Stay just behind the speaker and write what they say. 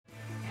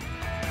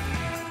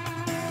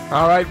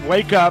All right,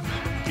 wake up,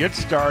 get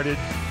started.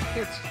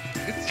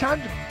 It's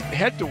time to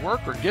head to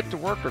work or get to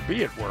work or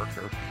be at work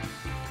or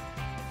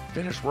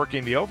finish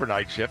working the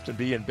overnight shift and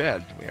be in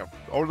bed.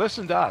 Or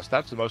listen to us.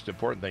 That's the most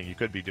important thing you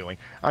could be doing.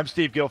 I'm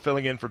Steve Gill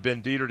filling in for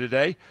Ben Dieter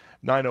today.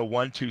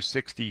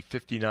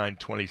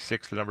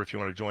 901-260-5926, the number if you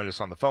want to join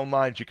us on the phone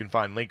lines. You can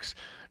find links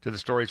to the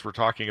stories we're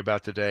talking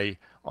about today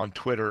on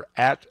Twitter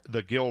at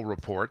The Gill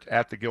Report,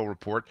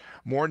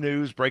 More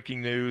news,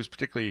 breaking news,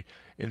 particularly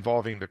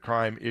involving the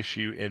crime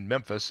issue in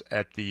Memphis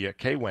at the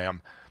KWAM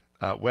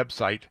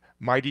website,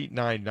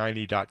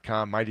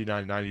 mighty990.com,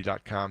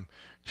 mighty990.com.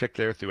 Check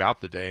there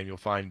throughout the day, and you'll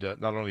find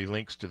not only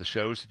links to the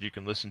shows that you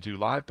can listen to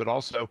live, but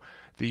also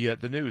the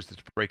news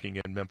that's breaking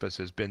in Memphis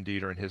as Ben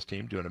Dieter and his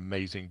team do an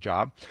amazing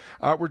job.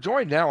 We're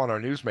joined now on our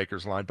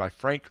Newsmakers line by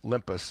Frank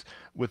Limpus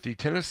with the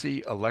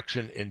Tennessee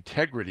Election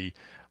Integrity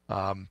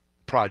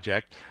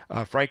Project.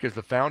 Frank is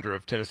the founder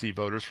of Tennessee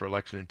Voters for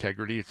Election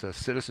Integrity. It's a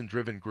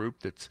citizen-driven group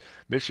that's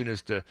mission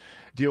is to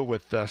deal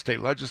with state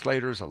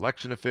legislators,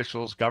 election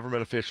officials,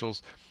 government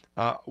officials,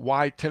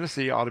 why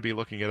Tennessee ought to be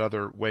looking at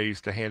other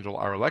ways to handle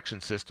our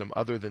election system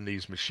other than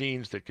these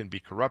machines that can be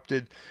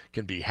corrupted,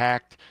 can be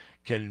hacked,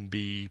 can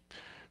be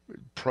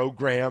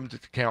programmed to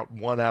count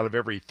 1 out of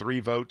every 3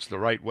 votes the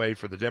right way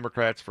for the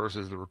Democrats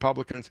versus the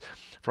Republicans.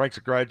 Frank's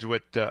a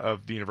graduate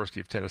of the University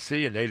of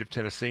Tennessee, a native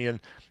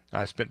Tennessean.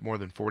 I spent more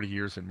than 40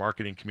 years in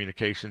marketing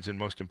communications and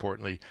most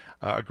importantly,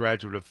 a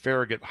graduate of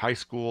Farragut High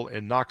School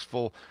in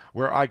Knoxville,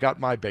 where I got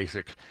my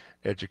basic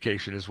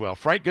education as well.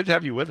 Frank, good to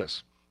have you with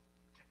us.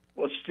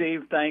 Well,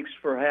 Steve, thanks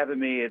for having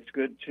me. It's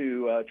good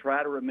to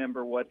try to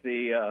remember what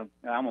the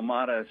alma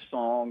mater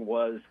song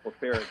was for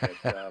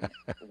Farragut.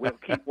 We'll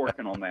keep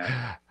working on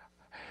that.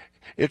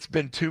 It's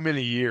been too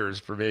many years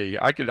for me.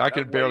 I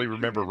can barely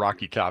remember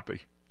Rocky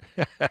Copy.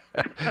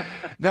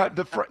 Now,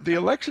 the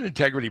Election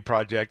Integrity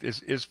Project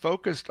is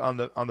focused on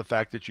the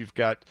fact that you've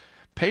got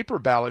paper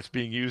ballots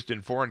being used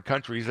in foreign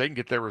countries. They can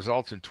get their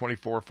results in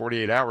 24,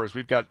 48 hours.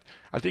 I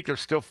think they're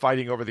still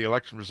fighting over the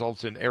election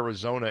results in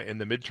Arizona in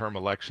the midterm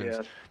elections.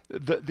 Yes.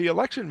 The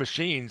election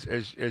machines,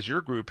 as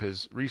your group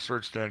has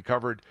researched and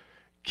uncovered,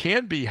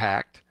 can be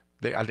hacked.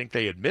 I think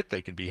they admit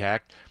they can be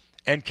hacked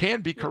and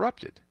can be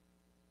corrupted.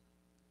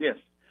 Yes,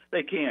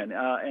 they can.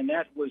 And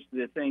that was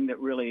the thing that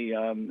really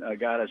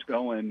got us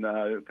going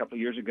a couple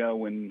of years ago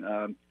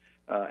when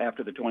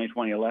after the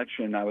 2020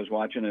 election, I was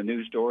watching a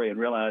news story and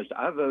realized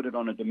I voted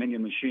on a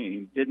Dominion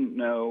machine. Didn't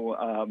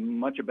know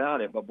much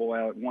about it, but boy,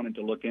 I wanted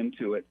to look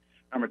into it.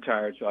 I'm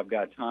retired, so I've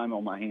got time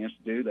on my hands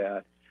to do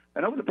that.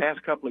 And over the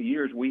past couple of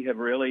years, we have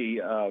really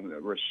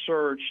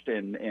researched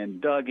and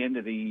dug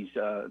into these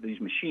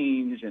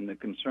machines and the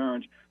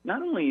concerns,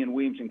 not only in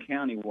Williamson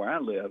County where I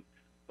live,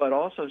 but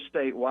also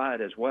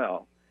statewide as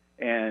well.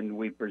 And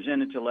we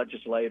presented to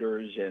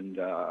legislators and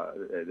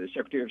the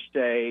Secretary of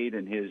State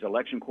and his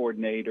election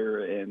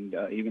coordinator and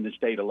even the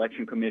State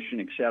Election Commission,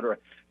 et cetera,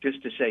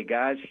 just to say,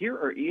 guys, here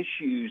are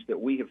issues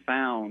that we have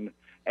found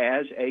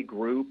as a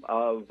group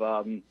of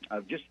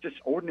just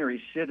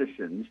ordinary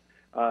citizens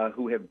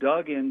who have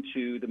dug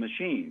into the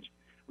machines.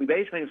 We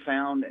basically have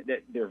found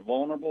that they're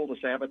vulnerable to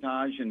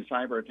sabotage and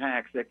cyber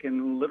attacks that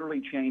can literally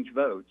change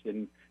votes.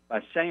 And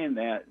by saying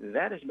that,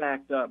 that is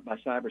backed up by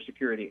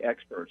cybersecurity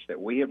experts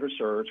that we have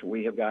researched,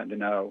 we have gotten to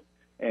know,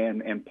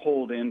 and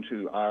pulled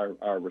into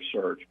our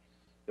research.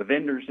 The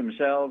vendors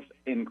themselves,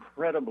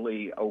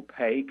 incredibly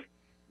opaque.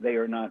 They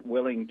are not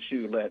willing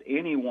to let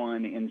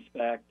anyone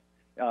inspect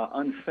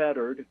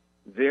unfettered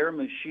their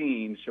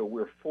machines. So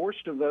we're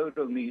forced to vote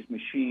on these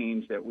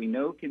machines that we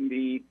know can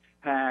be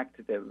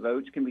hacked, that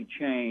votes can be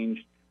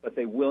changed, but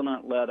they will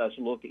not let us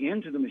look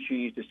into the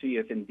machines to see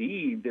if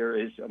indeed there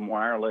is some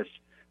wireless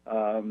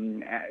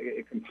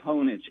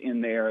components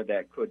in there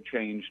that could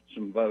change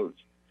some votes.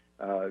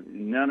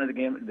 None of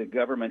the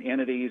government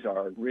entities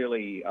are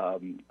really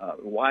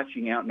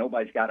watching out.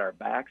 Nobody's got our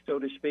back, so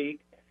to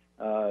speak.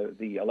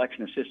 The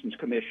Election Assistance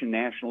Commission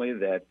nationally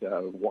that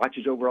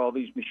watches over all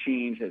these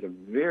machines has a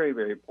very,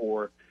 very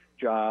poor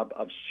job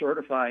of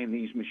certifying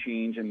these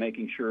machines and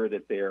making sure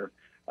that they're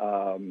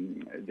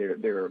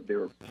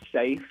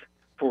safe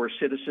for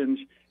citizens.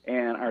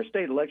 And our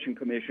State Election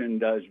Commission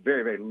does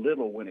very, very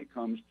little when it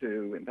comes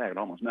to, in fact,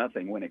 almost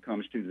nothing when it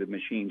comes to the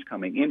machines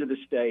coming into the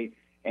state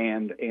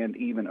and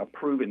even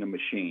approving the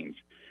machines.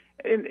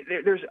 And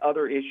there's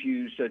other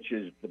issues such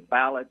as the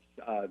ballots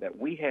that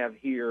we have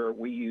here.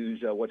 We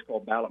use what's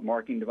called ballot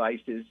marking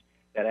devices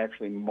that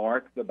actually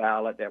mark the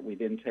ballot that we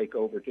then take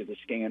over to the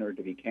scanner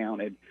to be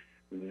counted.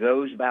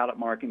 Those ballot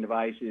marking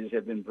devices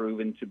have been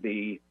proven to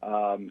be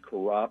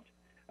corrupt.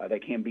 They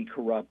can be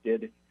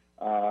corrupted.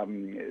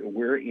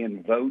 We're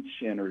in vote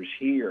centers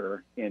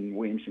here in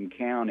Williamson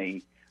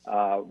County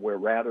where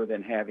rather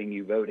than having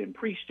you vote in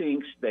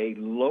precincts, they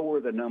lower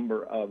the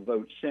number of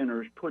vote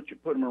centers, put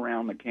them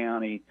around the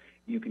county.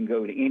 You can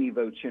go to any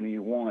vote center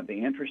you want.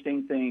 The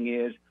interesting thing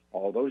is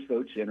all those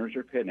vote centers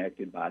are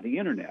connected by the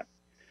Internet.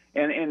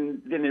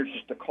 And then there's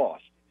just the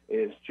cost.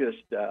 It's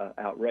just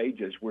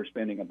outrageous. We're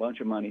spending a bunch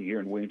of money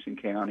here in Williamson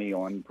County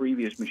on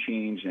previous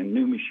machines and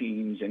new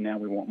machines, and now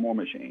we want more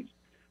machines.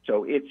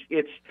 So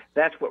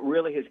that's what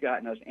really has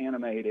gotten us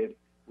animated.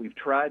 We've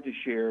tried to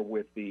share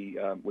with the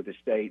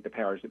state, the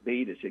powers that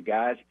be, to say,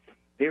 guys,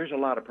 there's a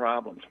lot of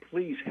problems.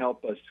 Please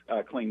help us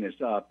clean this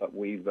up. But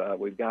we've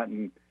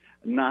gotten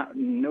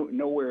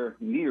nowhere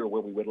near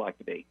where we would like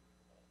to be.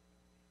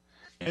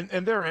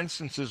 And there are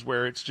instances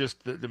where it's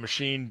just the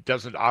machine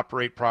doesn't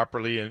operate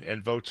properly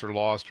and votes are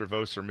lost or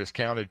votes are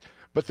miscounted.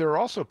 But there are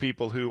also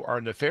people who are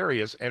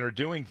nefarious and are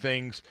doing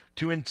things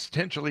to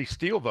intentionally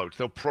steal votes.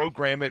 They'll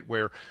program it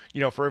where,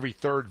 for every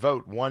third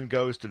vote, one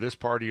goes to this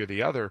party or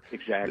the other.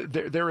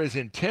 Exactly. There is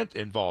intent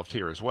involved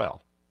here as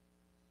well.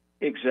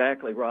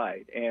 Exactly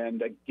right.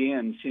 And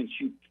again,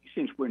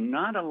 since we're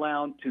not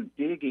allowed to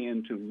dig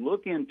in to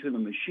look into the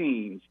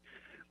machines,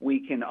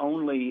 we can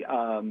only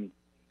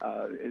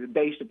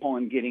based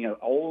upon getting an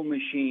old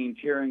machine,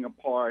 tearing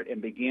apart,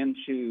 and begin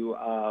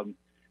to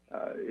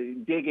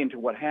dig into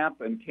what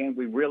happened, can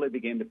we really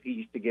begin to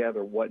piece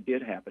together what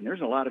did happen?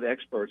 There's a lot of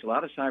experts, a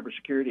lot of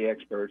cybersecurity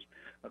experts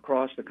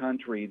across the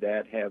country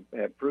that have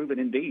proven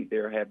indeed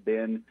there have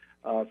been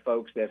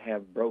folks that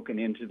have broken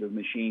into the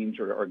machines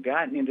or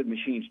gotten into the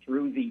machines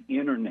through the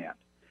internet.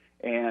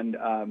 And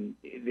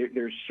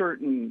there's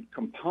certain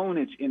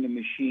components in the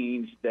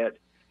machines that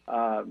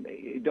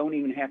don't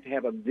even have to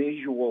have a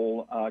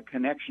visual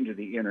connection to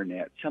the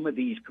internet. Some of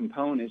these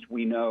components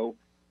we know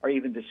are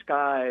even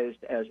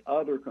disguised as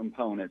other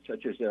components,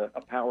 such as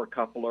a power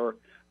coupler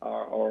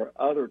or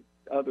other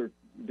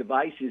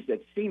devices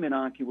that seem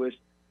innocuous,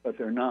 but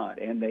they're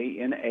not, and they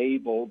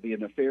enable the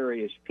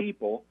nefarious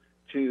people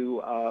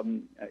to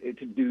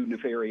do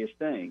nefarious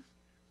things.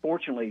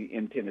 Fortunately,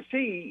 in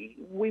Tennessee,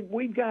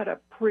 we've got a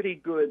pretty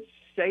good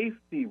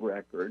safety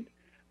record.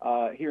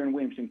 Here in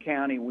Williamson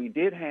County, we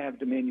did have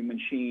Dominion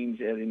machines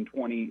in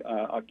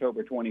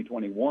October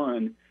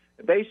 2021.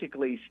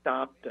 Basically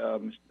stopped,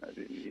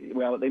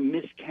 they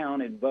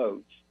miscounted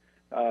votes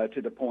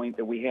to the point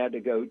that we had to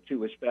go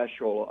to a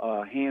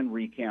special hand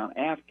recount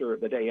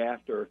the day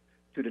after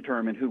to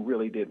determine who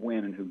really did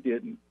win and who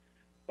didn't.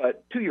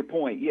 But to your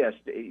point, yes,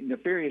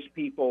 nefarious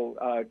people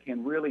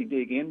can really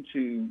dig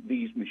into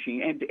these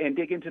machines and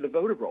dig into the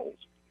voter rolls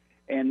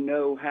and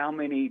know how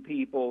many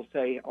people,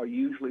 say, are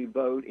usually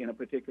vote in a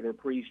particular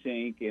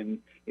precinct. And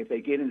if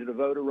they get into the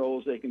voter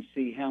rolls, they can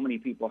see how many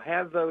people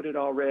have voted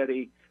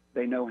already.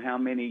 They know how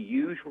many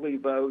usually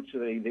vote, so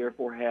they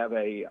therefore have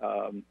a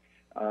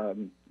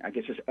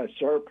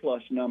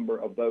surplus number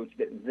of votes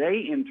that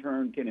they in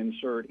turn can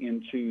insert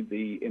into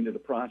the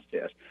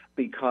process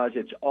because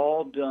it's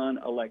all done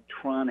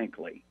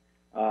electronically.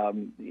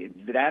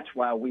 That's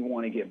why we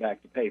want to get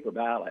back to paper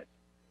ballots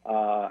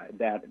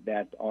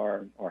that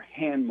are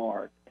hand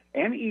marked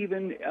and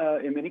even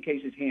in many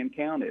cases hand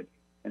counted.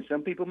 And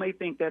some people may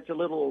think that's a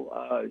little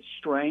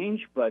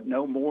strange, but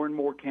no, more and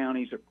more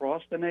counties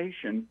across the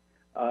nation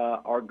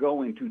are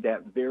going through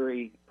that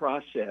very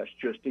process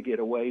just to get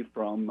away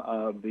from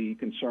the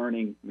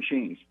concerning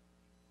machines.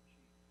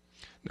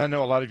 I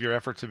know a lot of your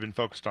efforts have been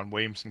focused on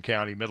Williamson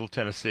County, Middle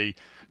Tennessee.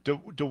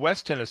 Do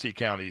West Tennessee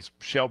counties,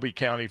 Shelby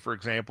County, for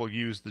example,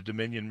 use the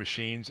Dominion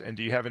machines? And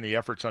do you have any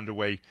efforts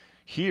underway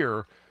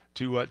here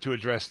to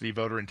address the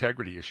voter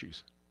integrity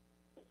issues?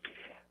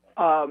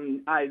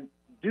 I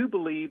do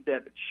believe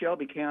that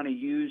Shelby County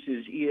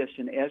uses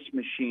ES&S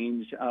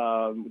machines,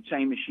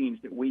 same machines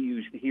that we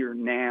use here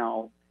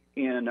now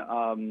in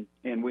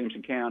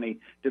Williamson County.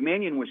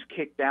 Dominion was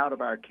kicked out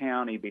of our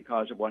county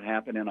because of what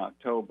happened in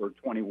October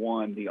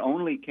 21. The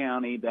only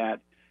county that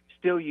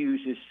still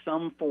uses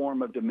some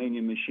form of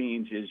Dominion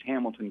machines is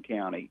Hamilton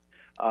County.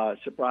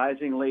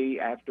 Surprisingly,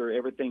 after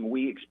everything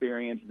we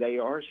experienced, they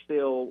are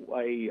still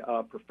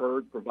a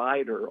preferred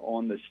provider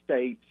on the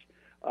state's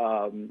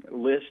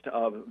list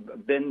of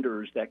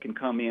vendors that can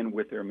come in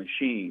with their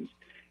machines.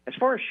 As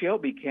far as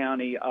Shelby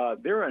County,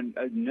 there are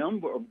a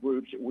number of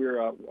groups that we're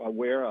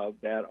aware of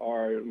that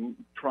are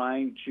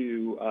trying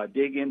to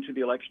dig into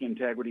the election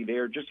integrity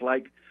there, just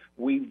like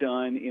we've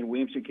done in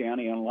Williamson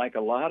County and like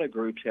a lot of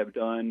groups have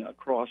done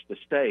across the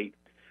state.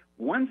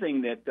 One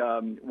thing that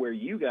where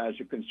you guys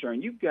are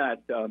concerned, you've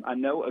got, I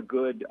know, a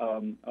good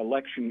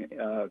election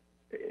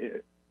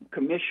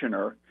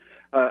commissioner,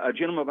 a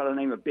gentleman by the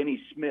name of Benny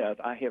Smith.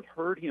 I have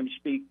heard him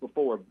speak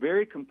before.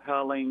 Very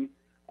compelling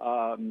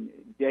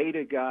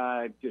data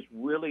guy, just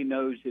really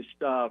knows his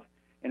stuff.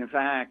 And in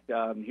fact,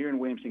 here in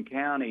Williamson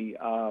County,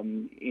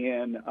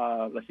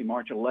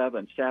 March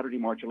 11th, Saturday,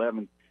 March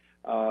 11th,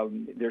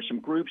 there's some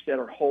groups that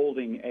are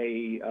holding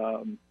a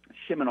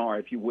seminar,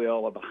 if you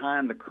will, a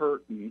behind the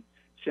curtain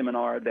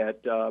seminar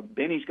that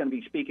Benny's going to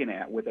be speaking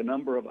at with a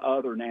number of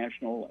other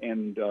national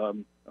and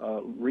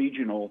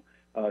regional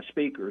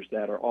speakers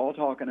that are all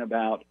talking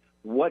about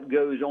what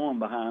goes on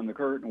behind the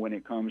curtain when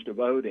it comes to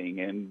voting,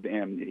 and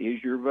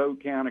is your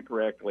vote counted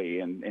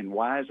correctly, and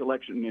why is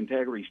election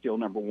integrity still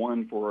number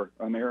one for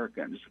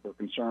Americans for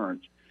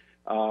concerns.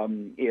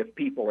 If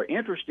people are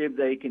interested,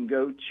 they can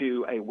go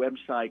to a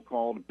website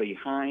called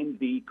Behind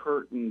the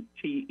Curtain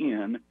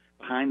TN,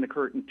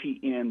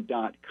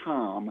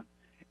 BehindTheCurtainTN.com,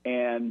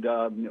 and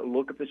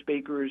look at the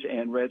speakers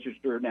and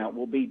register. Now, it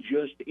will be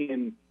just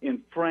in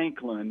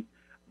Franklin,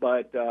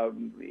 But hey,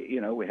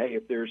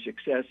 if there's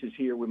successes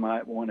here, we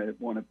might want to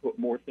put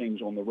more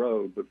things on the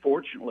road. But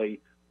fortunately,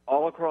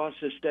 all across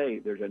the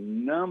state, there's a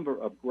number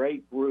of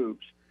great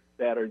groups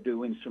that are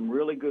doing some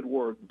really good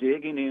work,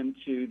 digging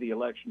into the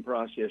election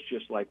process,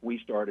 just like we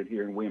started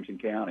here in Williamson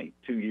County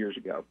 2 years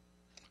ago.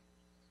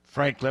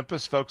 Frank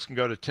Limpus, folks can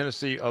go to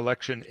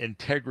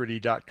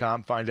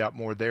TennesseeElectionIntegrity.com, find out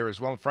more there as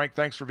well. And Frank,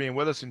 thanks for being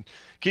with us, and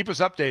keep us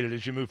updated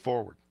as you move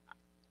forward.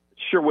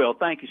 Sure will.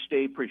 Thank you,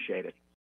 Steve. Appreciate it.